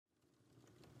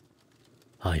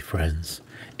Hi friends,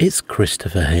 it's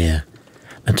Christopher here,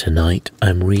 and tonight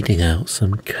I'm reading out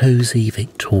some cosy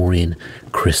Victorian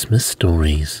Christmas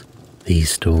stories. These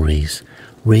stories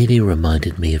really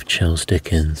reminded me of Charles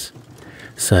Dickens,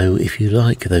 so if you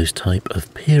like those type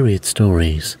of period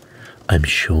stories, I'm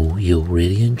sure you'll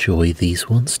really enjoy these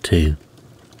ones too.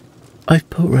 I've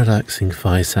put relaxing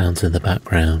fire sounds in the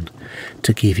background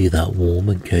to give you that warm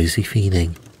and cosy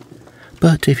feeling,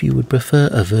 but if you would prefer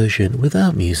a version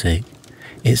without music,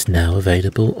 it's now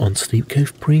available on Sleep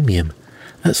Cove Premium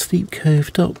at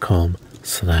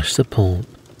sleepcove.com/support.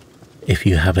 If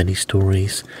you have any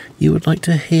stories you would like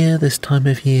to hear this time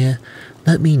of year,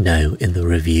 let me know in the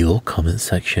review or comment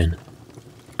section.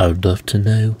 I would love to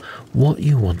know what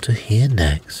you want to hear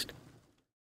next.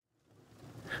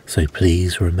 So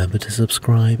please remember to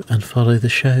subscribe and follow the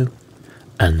show,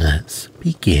 and let's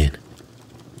begin.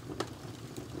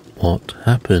 What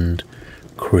happened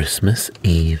Christmas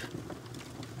Eve?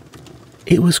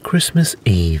 It was Christmas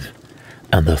Eve,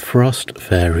 and the frost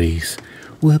fairies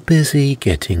were busy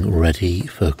getting ready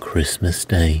for Christmas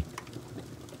Day.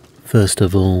 First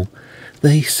of all,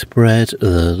 they spread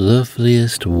the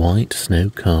loveliest white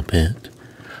snow carpet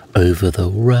over the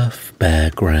rough bare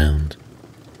ground.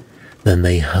 Then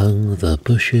they hung the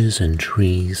bushes and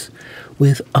trees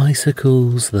with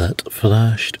icicles that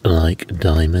flashed like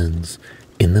diamonds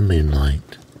in the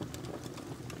moonlight.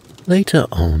 Later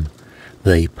on,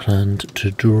 they planned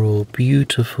to draw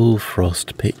beautiful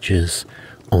frost pictures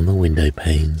on the window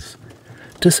panes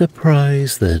to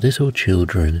surprise the little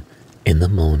children in the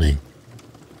morning.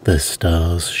 The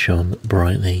stars shone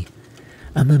brightly,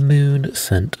 and the moon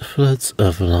sent floods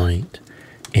of light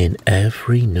in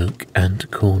every nook and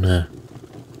corner.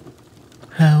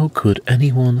 How could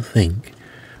anyone think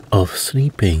of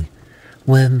sleeping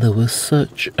when there was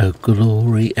such a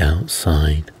glory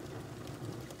outside?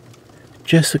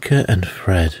 Jessica and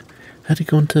Fred had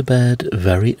gone to bed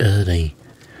very early,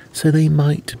 so they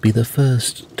might be the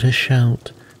first to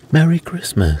shout Merry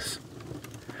Christmas.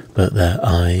 But their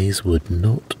eyes would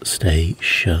not stay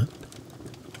shut.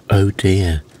 "Oh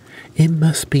dear, it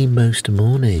must be most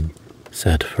morning,"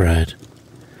 said Fred.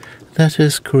 "Let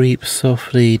us creep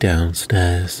softly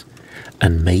downstairs,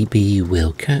 and maybe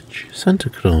we'll catch Santa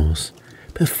Claus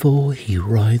before he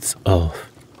rides off."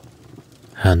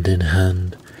 Hand in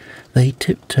hand, they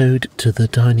tiptoed to the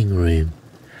dining room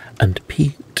and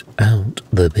peeked out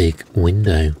the big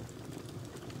window.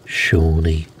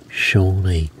 Surely,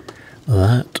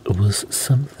 that was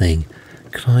something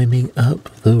climbing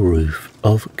up the roof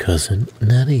of Cousin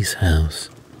Nellie's house.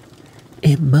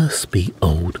 It must be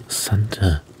old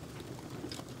Santa.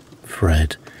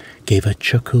 Fred gave a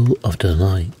chuckle of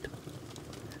delight.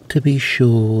 To be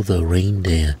sure, the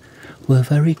reindeer were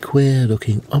very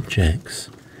queer-looking objects,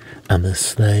 and the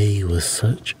sleigh was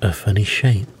such a funny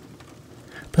shape,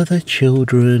 but the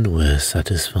children were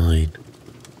satisfied.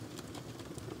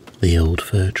 The old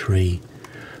fir tree,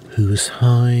 whose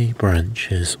high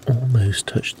branches almost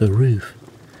touched the roof,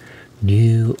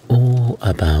 knew all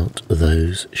about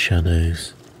those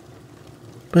shadows.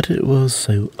 But it was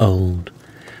so old,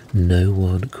 no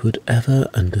one could ever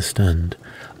understand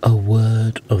a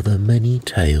word of the many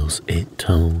tales it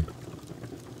told.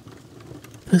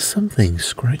 "There's something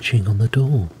scratching on the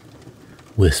door,"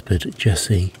 whispered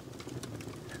Jessie.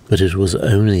 But it was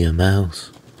only a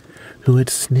mouse, who had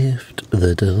sniffed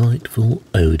the delightful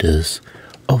odours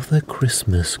of the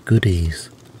Christmas goodies,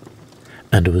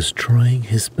 and was trying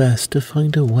his best to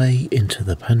find a way into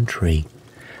the pantry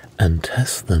and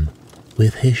test them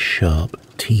with his sharp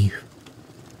teeth.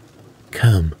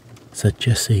 "Come," said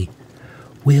Jessie,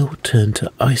 "we'll turn to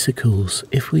icicles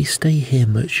if we stay here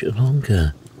much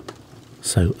longer."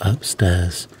 So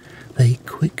upstairs they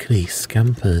quickly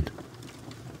scampered.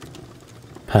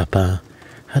 Papa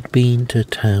had been to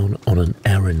town on an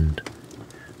errand,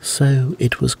 so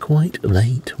it was quite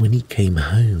late when he came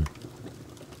home.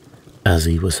 As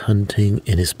he was hunting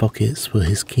in his pockets for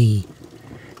his key,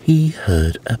 he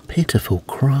heard a pitiful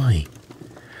cry,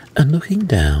 and looking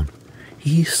down,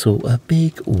 he saw a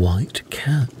big white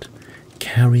cat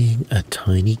carrying a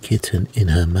tiny kitten in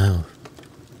her mouth.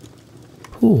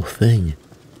 "Poor thing,"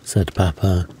 said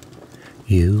Papa,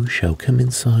 "you shall come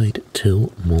inside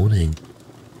till morning."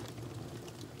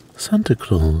 Santa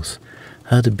Claus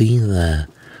had been there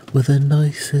with the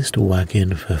nicest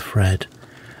wagon for Fred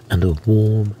and a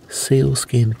warm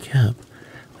sealskin cap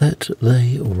that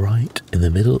lay right in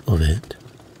the middle of it.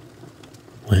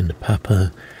 When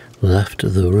Papa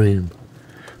left the room,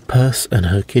 Puss and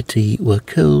her kitty were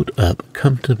curled up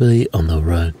comfortably on the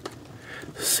rug,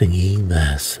 singing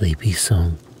their sleepy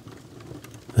song.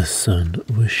 The sun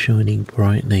was shining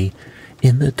brightly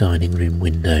in the dining room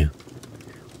window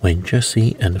when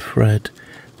Jessie and Fred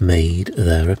made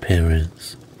their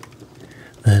appearance.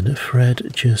 Then Fred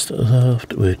just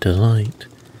laughed with delight,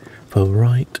 for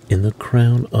right in the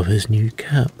crown of his new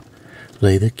cap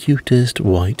lay the cutest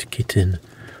white kitten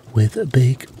with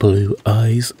big blue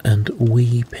eyes and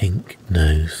wee pink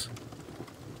nose,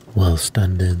 while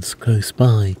standing close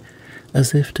by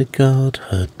as if to guard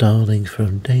her darling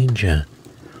from danger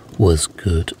was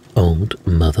good old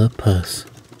Mother Puss.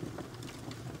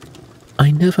 "I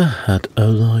never had a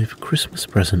live Christmas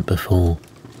present before,"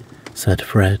 said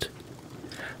Fred.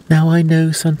 "Now I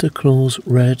know Santa Claus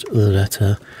read the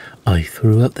letter I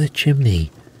threw up the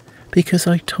chimney because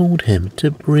I told him to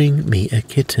bring me a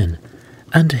kitten,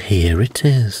 and here it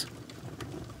is."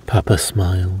 Papa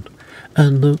smiled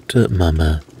and looked at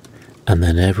Mama, and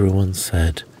then everyone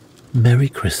said Merry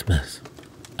Christmas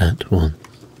at once.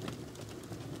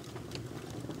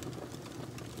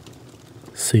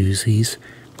 Susie's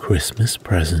Christmas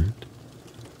Present.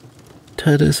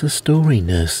 "Tell us a story,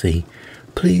 Nursey,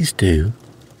 please do,"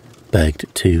 begged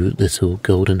two little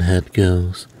golden-haired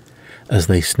girls as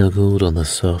they snuggled on the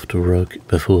soft rug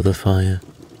before the fire.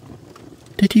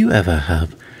 "Did you ever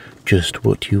have just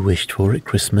what you wished for at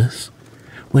Christmas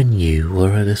when you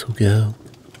were a little girl?"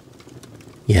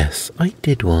 "Yes, I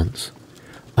did once.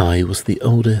 I was the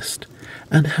oldest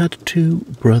and had 2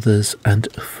 brothers and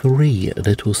 3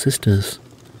 little sisters.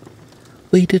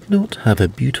 We did not have a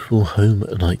beautiful home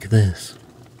like this.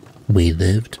 We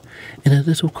lived in a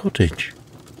little cottage.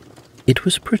 It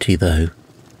was pretty though,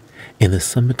 in the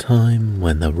summertime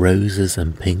when the roses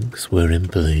and pinks were in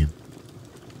bloom.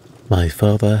 My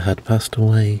father had passed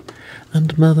away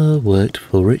and Mother worked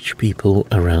for rich people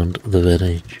around the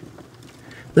village.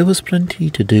 There was plenty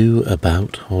to do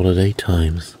about holiday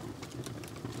times.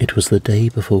 It was the day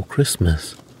before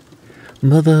Christmas.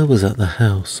 Mother was at the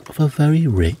house of a very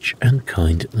rich and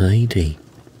kind lady.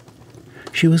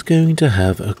 She was going to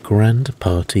have a grand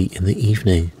party in the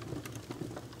evening.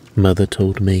 Mother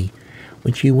told me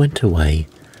when she went away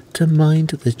to mind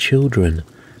the children,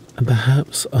 and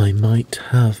perhaps I might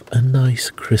have a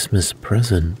nice Christmas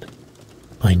present.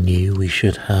 I knew we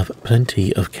should have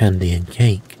plenty of candy and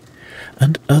cake,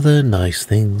 and other nice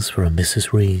things from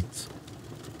Mrs. Reed's.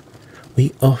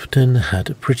 We often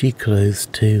had pretty clothes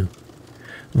too,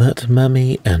 that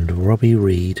Mammy and Robbie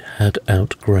Reed had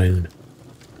outgrown.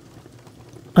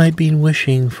 I'd been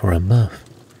wishing for a muff,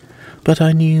 but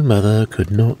I knew Mother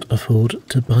could not afford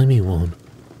to buy me one.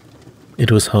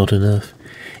 It was hard enough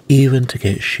even to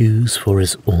get shoes for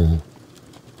us all.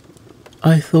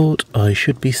 I thought I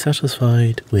should be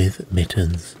satisfied with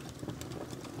mittens.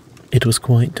 It was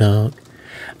quite dark,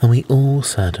 and we all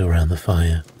sat around the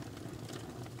fire.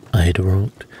 I had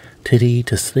rocked Tiddy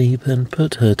to sleep and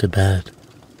put her to bed.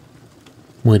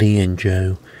 Willie and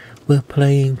Joe were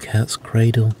playing cat's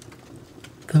cradle.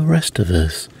 The rest of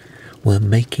us were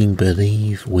making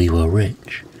believe we were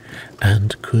rich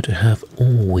and could have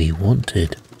all we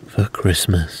wanted for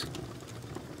Christmas.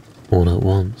 All at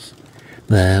once,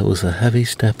 there was a heavy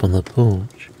step on the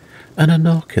porch and a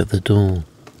knock at the door.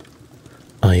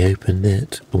 I opened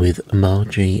it with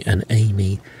Margie and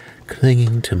Amy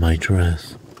clinging to my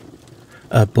dress.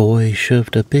 A boy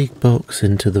shoved a big box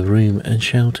into the room and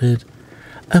shouted,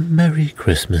 "A Merry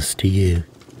Christmas to you."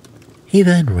 He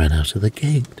then ran out of the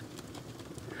gate.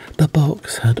 The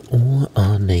box had all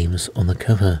our names on the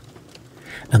cover,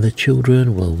 and the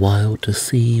children were wild to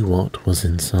see what was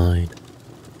inside.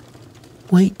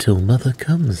 "Wait till Mother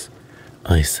comes,"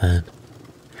 I said,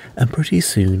 and pretty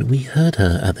soon we heard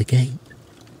her at the gate.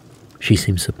 She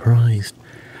seemed surprised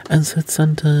and said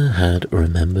Santa had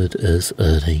remembered us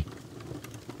early.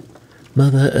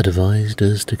 Mother advised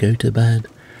us to go to bed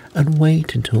and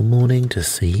wait until morning to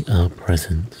see our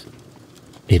presents.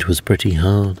 It was pretty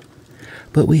hard,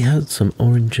 but we had some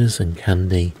oranges and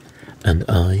candy, and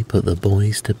I put the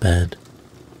boys to bed.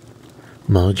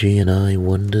 Margie and I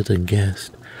wondered and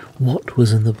guessed what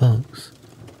was in the box,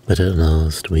 but at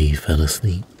last we fell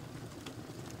asleep.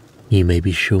 You may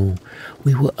be sure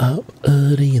we were up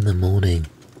early in the morning.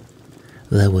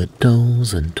 There were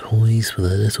dolls and toys for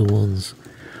the little ones,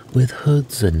 with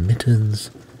hoods and mittens,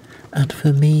 and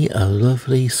for me a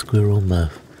lovely squirrel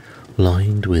muff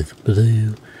lined with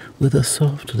blue with a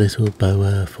soft little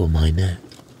boa for my neck.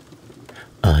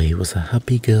 I was a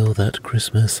happy girl that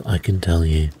Christmas, I can tell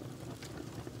you.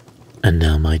 And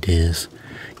now, my dears,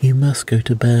 you must go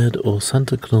to bed or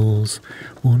Santa Claus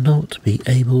will not be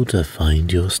able to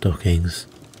find your stockings.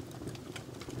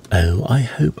 "Oh, I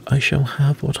hope I shall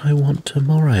have what I want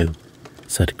tomorrow,"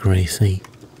 said Gracie.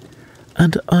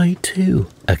 "And I too,"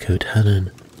 echoed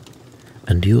Helen.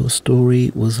 and your story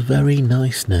was very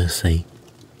nice, Nursey.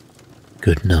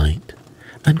 Good night,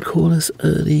 and call us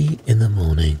early in the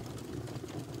morning.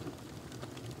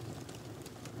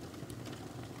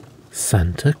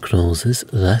 Santa Claus's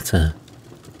letter.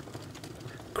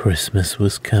 Christmas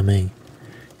was coming.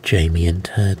 Jamie and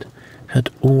Ted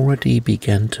had already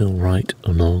begun to write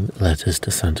long letters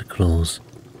to Santa Claus.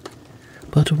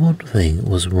 But one thing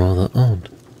was rather odd.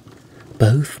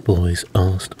 Both boys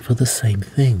asked for the same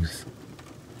things.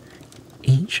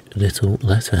 Each little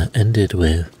letter ended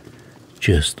with,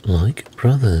 "Just like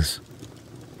brothers."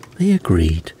 They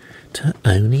agreed to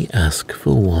only ask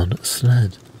for one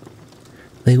sled.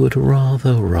 They would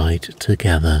rather ride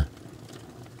together.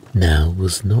 Now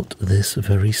was not this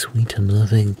very sweet and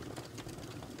loving?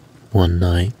 One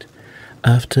night,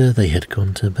 after they had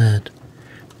gone to bed,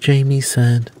 Jamie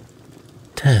said,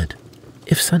 "Ted,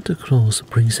 if Santa Claus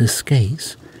brings us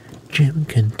skates, Jim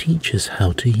can teach us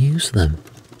how to use them."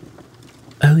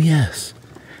 "Oh yes,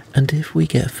 and if we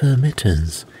get fur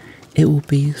mittens, it will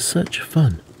be such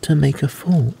fun to make a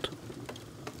fort."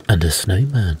 "And a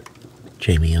snowman,"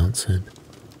 Jamie answered.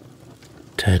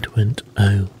 Ted went,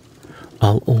 "Oh,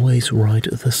 I'll always ride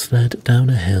the sled down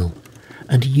a hill,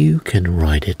 and you can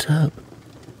ride it up."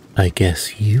 "I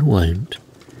guess you won't,"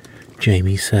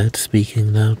 Jamie said,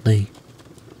 speaking loudly.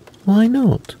 "Why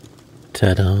not?"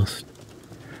 Ted asked.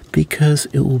 "Because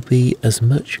it will be as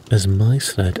much as my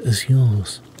sled as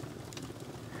yours."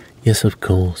 "Yes, of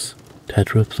course,"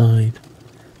 Ted replied,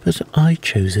 "but I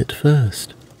chose it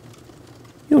first."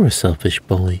 "You're a selfish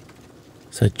boy,"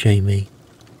 said Jamie.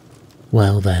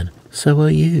 "Well then, so are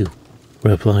you,"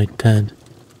 replied Ted.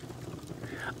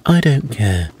 "I don't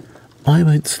care. I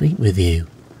won't sleep with you.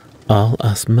 I'll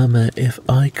ask Mama if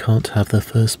I can't have the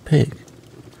first pick."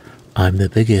 "I'm the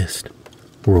biggest,"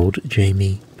 roared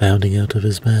Jamie, bounding out of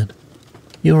his bed.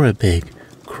 "You're a big,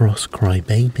 cross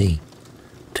cry-baby,"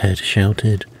 Ted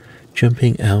shouted,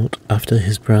 jumping out after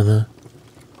his brother.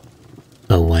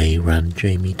 Away ran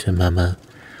Jamie to Mama,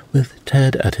 with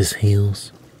Ted at his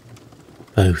heels.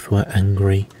 Both were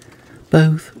angry.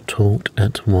 Both talked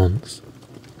at once.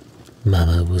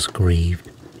 Mama was grieved.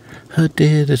 Her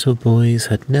dear little boys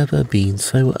had never been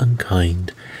so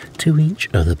unkind to each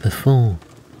other before.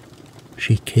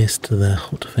 She kissed their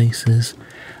hot faces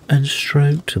and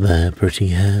stroked their pretty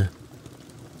hair.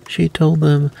 She told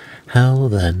them how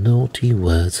their naughty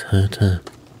words hurt her.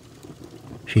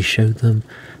 She showed them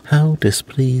how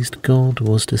displeased God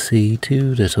was to see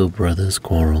two little brothers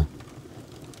quarrel.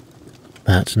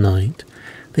 That night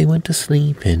they went to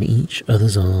sleep in each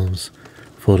other's arms,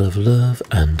 full of love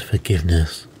and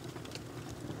forgiveness.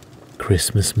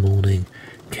 Christmas morning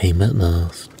came at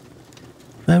last.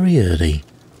 Very early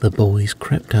the boys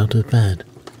crept out of bed,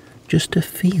 just to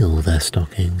feel their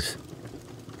stockings.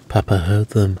 Papa heard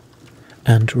them,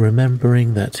 and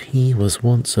remembering that he was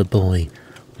once a boy,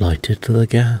 lighted the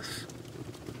gas.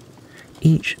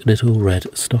 Each little red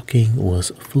stocking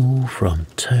was full from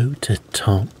toe to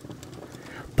top.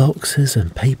 Boxes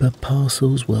and paper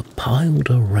parcels were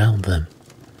piled around them.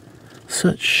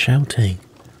 Such shouting,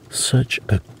 such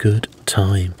a good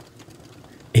time.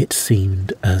 It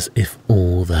seemed as if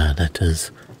all their letters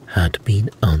had been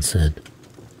answered.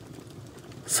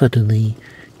 Suddenly,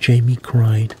 Jamie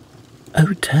cried,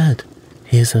 "Oh, Ted,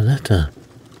 here's a letter."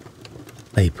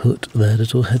 They put their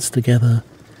little heads together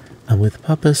and with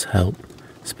Papa's help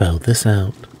spelled this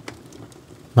out.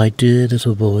 "My dear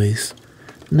little boys,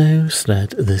 no sled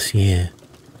this year.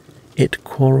 It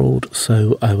quarrelled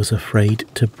so I was afraid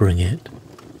to bring it.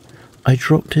 I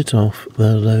dropped it off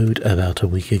the load about a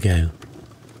week ago.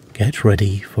 Get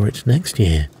ready for it next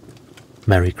year.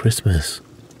 Merry Christmas,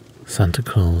 Santa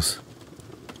Claus."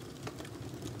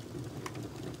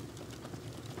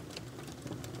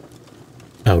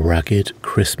 A Ragged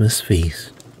Christmas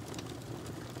Feast.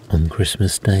 On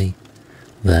Christmas Day,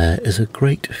 there is a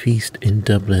great feast in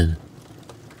Dublin.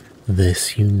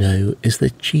 This, you know, is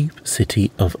the chief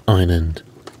city of Ireland.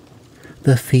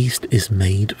 The feast is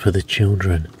made for the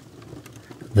children.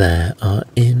 There are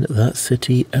in that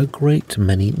city a great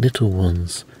many little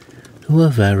ones who are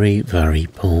very, very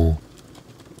poor.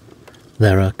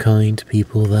 There are kind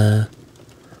people there,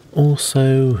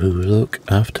 also who look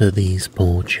after these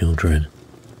poor children.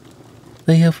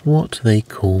 They have what they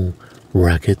call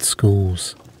ragged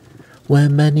schools, where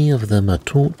many of them are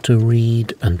taught to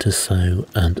read and to sew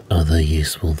and other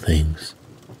useful things.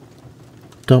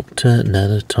 Dr.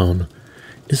 Nellerton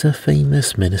is a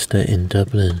famous minister in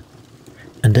Dublin,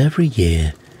 and every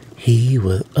year he,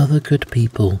 with other good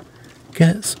people,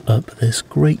 gets up this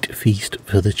great feast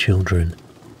for the children.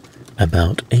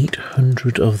 About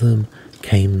 800 of them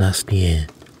came last year.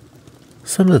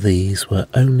 Some of these were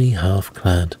only half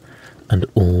clad, and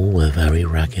all were very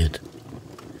ragged.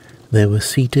 They were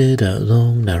seated at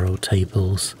long narrow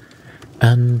tables,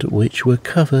 and which were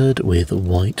covered with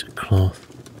white cloth.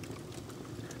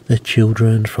 The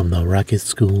children from the ragged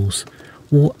schools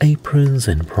wore aprons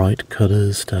in bright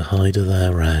colours to hide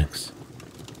their rags.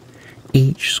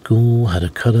 Each school had a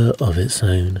colour of its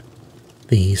own.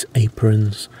 These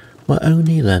aprons were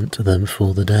only lent to them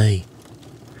for the day,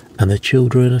 and the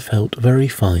children felt very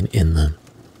fine in them.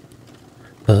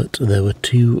 But there were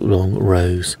 2 long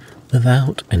rows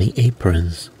without any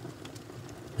aprons.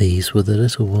 These were the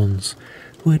little ones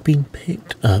who had been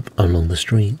picked up along the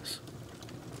streets.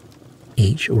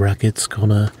 Each ragged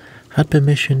scholar had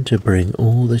permission to bring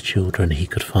all the children he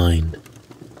could find,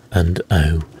 and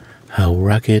oh, how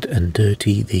ragged and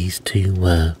dirty these 2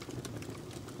 were.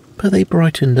 But they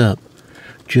brightened up,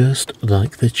 just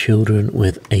like the children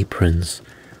with aprons,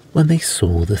 when they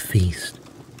saw the feast.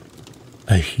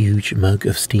 A huge mug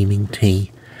of steaming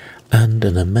tea and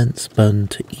an immense bun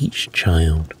to each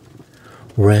child.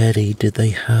 Rarely did they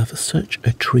have such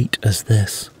a treat as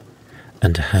this,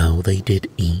 and how they did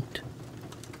eat.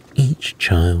 Each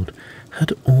child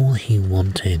had all he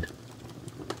wanted.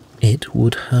 It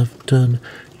would have done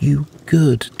you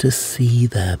good to see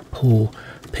their poor,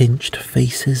 pinched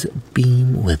faces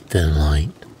beam with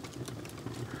delight.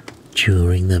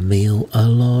 During the meal, a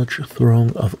large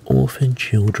throng of orphan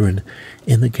children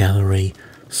in the gallery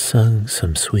sung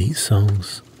some sweet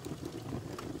songs.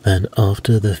 Then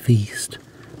after the feast,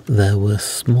 there were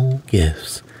small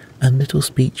gifts and little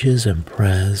speeches and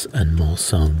prayers and more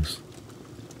songs.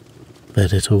 The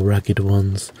little ragged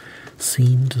ones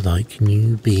seemed like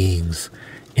new beings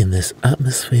in this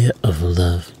atmosphere of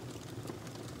love.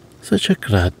 Such a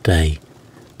glad day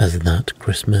as that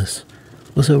Christmas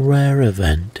was a rare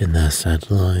event in their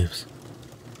sad lives.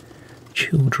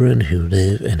 Children who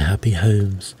live in happy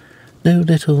homes know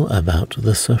little about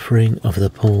the suffering of the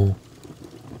poor.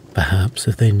 Perhaps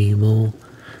if they knew more,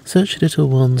 such little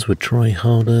ones would try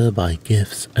harder by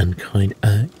gifts and kind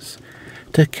acts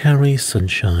to carry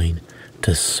sunshine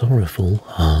to sorrowful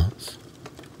hearts.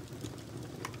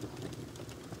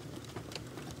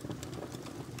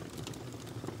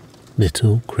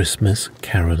 Little Christmas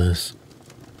Carolers.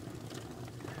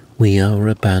 We are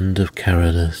a band of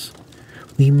carolers.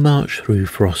 We march through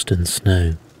frost and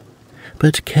snow,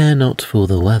 but care not for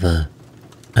the weather,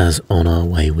 as on our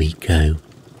way we go.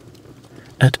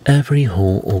 At every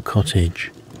hall or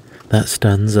cottage that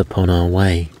stands upon our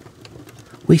way,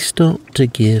 we stop to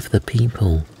give the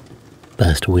people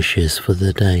best wishes for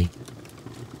the day.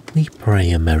 We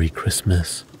pray a Merry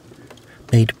Christmas,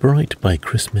 made bright by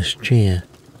Christmas cheer,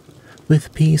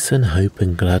 with peace and hope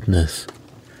and gladness,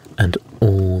 and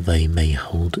all they may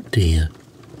hold dear.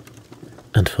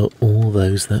 And for all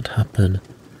those that happen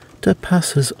to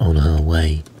pass us on our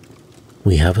way,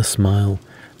 we have a smile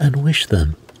and wish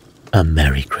them a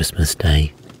Merry Christmas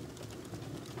Day.